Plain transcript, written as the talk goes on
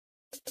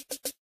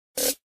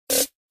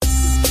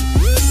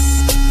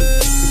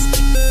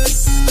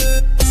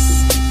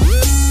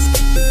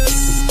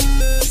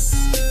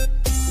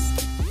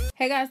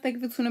Hey guys, thank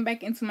you for tuning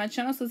back into my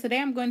channel. So today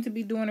I'm going to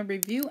be doing a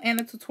review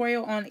and a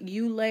tutorial on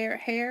Eullair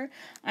hair.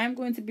 I'm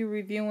going to be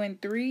reviewing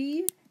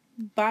 3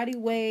 body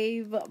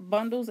wave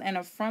bundles and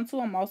a frontal.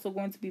 I'm also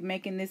going to be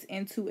making this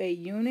into a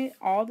unit.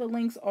 All the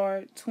links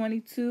are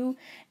 22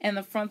 and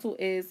the frontal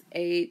is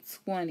a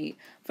 20.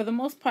 For the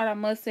most part, I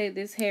must say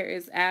this hair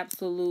is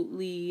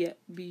absolutely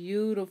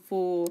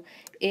beautiful.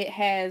 It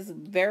has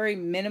very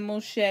minimal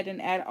shedding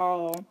at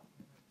all.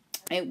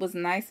 It was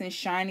nice and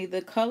shiny.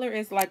 The color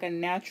is like a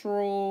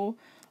natural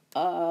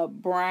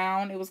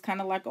brown. It was kind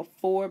of like a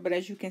 4, but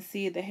as you can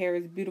see, the hair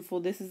is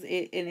beautiful. This is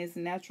it in its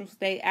natural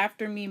state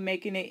after me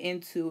making it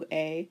into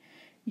a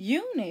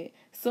unit.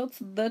 So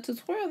the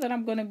tutorial that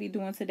I'm going to be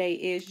doing today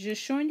is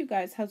just showing you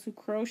guys how to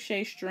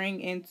crochet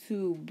string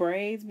into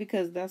braids,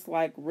 because that's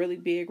like really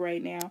big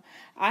right now.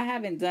 I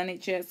haven't done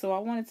it yet, so I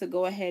wanted to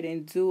go ahead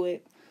and do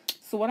it.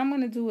 So what I'm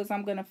going to do is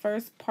I'm going to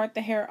first part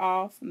the hair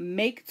off,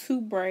 make 2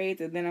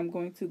 braids, and then I'm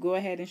going to go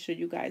ahead and show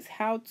you guys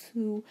how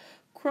to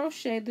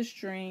crochet the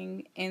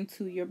string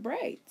into your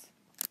braids.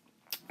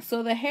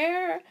 So the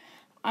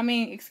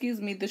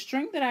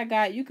string that I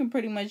got, you can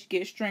pretty much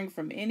get string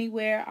from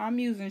anywhere. I'm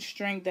using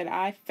string that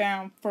I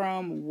found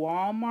from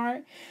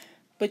Walmart,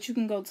 but you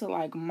can go to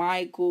like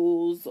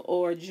Michael's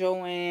or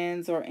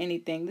Joann's or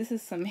anything. This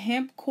is some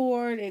hemp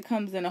cord. It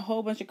comes in a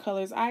whole bunch of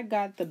colors. I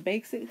got the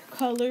basic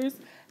colors.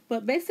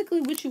 But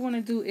basically what you want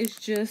to do is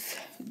just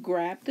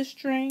grab the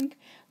string,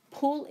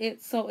 pull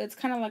it so it's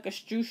kind of like a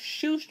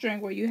shoestring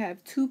where you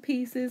have 2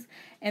 pieces,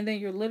 and then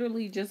you're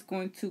literally just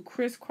going to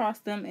crisscross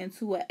them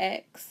into an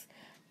X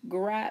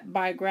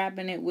by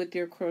grabbing it with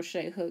your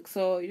crochet hook.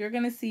 So you're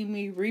going to see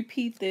me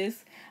repeat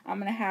this. I'm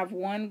going to have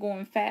one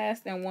going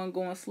fast and one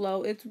going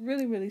slow. It's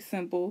really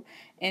simple,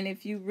 and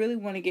if you really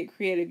want to get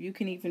creative, you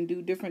can even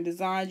do different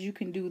designs. You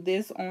can do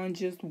this on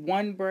just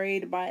 1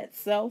 braid by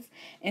itself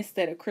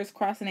instead of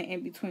crisscrossing it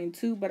in between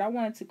 2, but I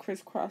wanted to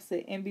crisscross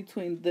it in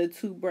between the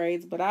 2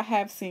 braids. But I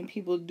have seen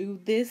people do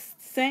this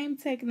same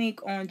technique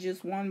on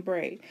just 1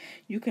 braid.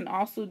 You can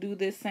also do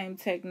this same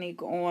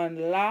technique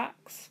on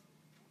locks,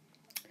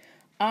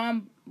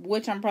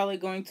 which I'm probably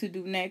going to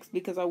do next,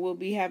 because I will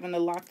be having a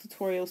lock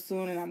tutorial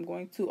soon, and I'm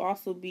going to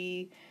also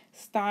be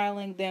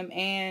styling them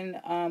and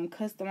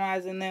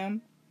customizing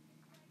them.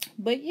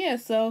 But yeah,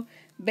 so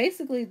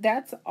basically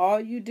that's all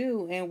you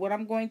do. And what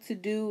I'm going to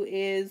do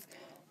is,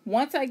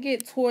 once I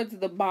get towards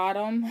the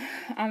bottom,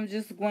 I'm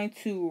just going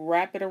to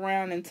wrap it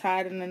around and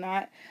tie it in a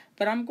knot.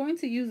 But I'm going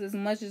to use as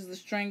much of the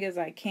string as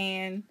I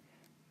can,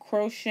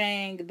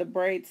 crocheting the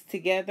braids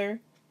together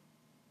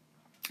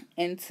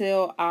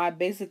until I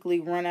basically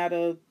run out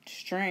of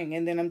string,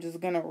 and then I'm just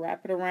going to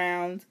wrap it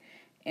around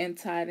and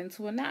tie it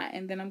into a knot,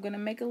 and then I'm going to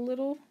make a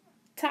little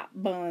top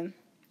bun,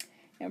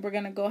 and we're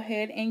going to go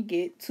ahead and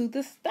get to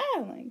the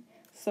styling.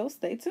 So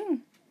stay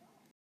tuned.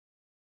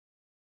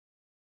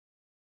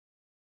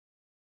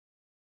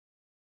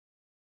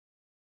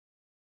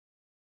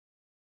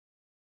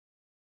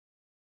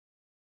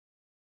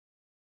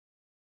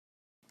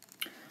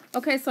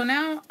 Okay, so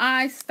now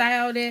I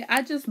styled it.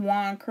 I just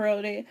wand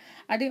curled it.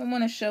 I didn't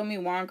want to show me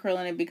wand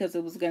curling it because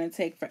it was going to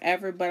take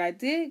forever, but I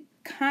did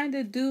kind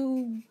of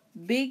do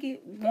big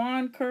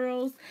wand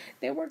curls.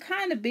 They were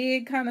kind of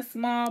big, kind of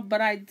small,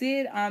 but I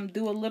did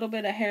do a little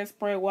bit of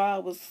hairspray while I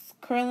was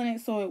curling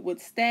it so it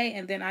would stay,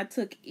 and then I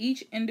took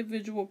each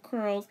individual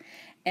curls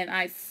and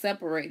I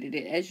separated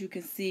it, as you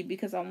can see,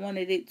 because I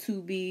wanted it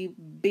to be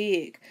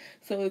big.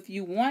 So if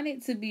you want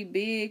it to be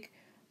big,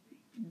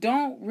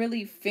 don't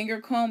really finger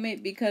comb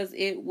it because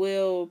it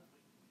will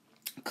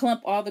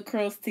clump all the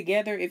curls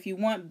together. If you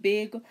want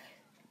big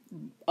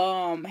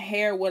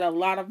hair with a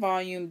lot of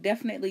volume,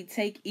 definitely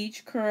take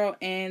each curl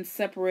and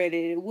separate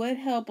it. It would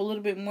help a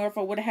little bit more if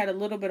I would have had a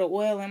little bit of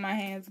oil in my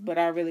hands, but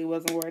I really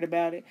wasn't worried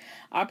about it.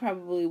 I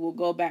probably will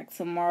go back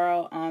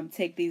tomorrow,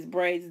 take these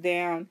braids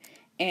down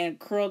and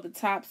curl the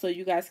top so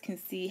you guys can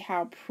see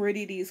how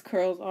pretty these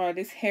curls are.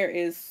 This hair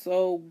is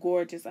so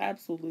gorgeous. I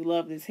absolutely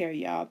love this hair,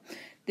 y'all.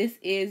 This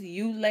is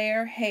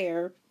Eullair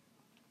hair.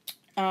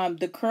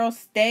 The curl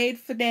stayed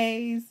for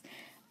days.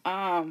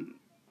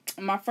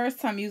 My first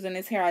time using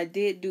this hair, I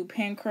did do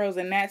pin curls,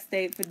 and that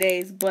stayed for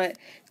days, but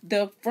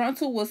the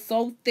frontal was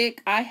so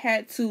thick I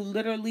had to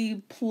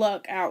literally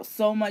pluck out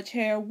so much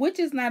hair, which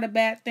is not a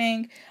bad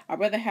thing. I'd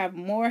rather have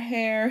more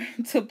hair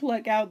to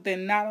pluck out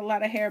than not a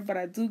lot of hair, but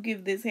I do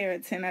give this hair a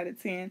 10 out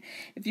of 10.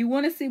 If you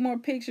want to see more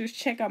pictures,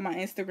 check out my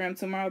Instagram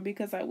tomorrow,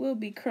 because I will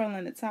be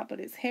curling the top of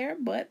this hair.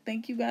 But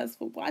thank you guys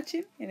for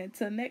watching, and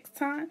until next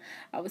time,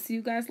 I will see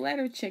you guys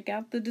later. Check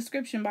out the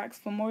description box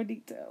for more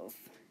details.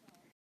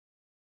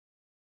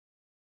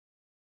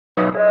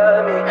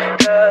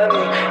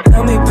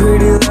 Tell me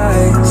pretty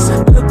lies,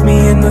 look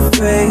me in the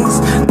face,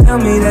 tell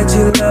me that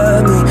you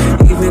love me,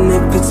 even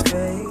if it's fake.